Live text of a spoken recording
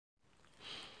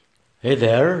Hey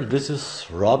there, this is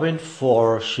Robin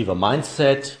for Shiva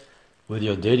Mindset with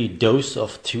your daily dose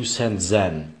of 2 cent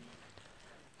Zen.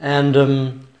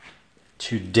 And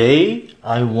today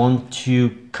I want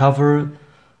to cover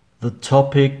the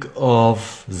topic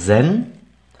of Zen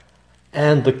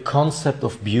and the concept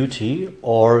of beauty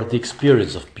or the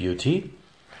experience of beauty.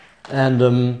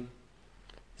 And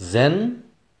Zen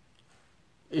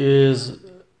is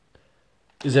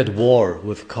at war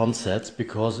with concepts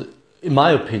because, in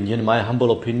my opinion, in my humble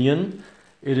opinion,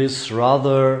 it is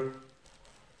rather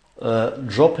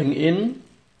dropping in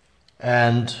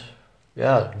and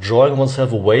drawing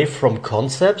oneself away from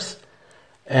concepts,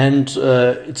 and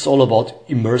it's all about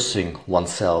immersing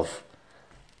oneself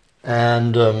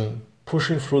and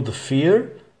pushing through the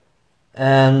fear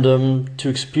and to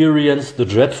experience the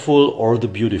dreadful or the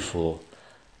beautiful.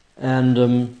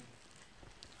 And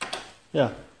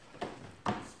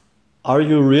are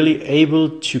you really able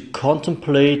to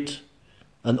contemplate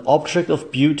an object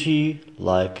of beauty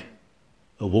like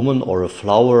a woman or a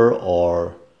flower,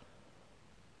 or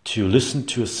to listen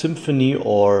to a symphony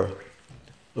or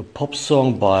a pop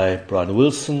song by Brian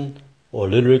Wilson or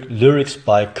lyrics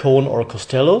by Cohen or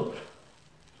Costello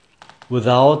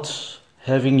without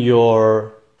having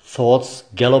your thoughts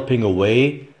galloping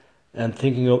away and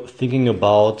thinking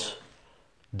about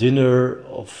dinner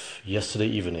of yesterday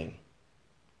evening?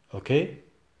 Okay?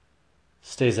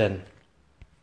 Stay zen.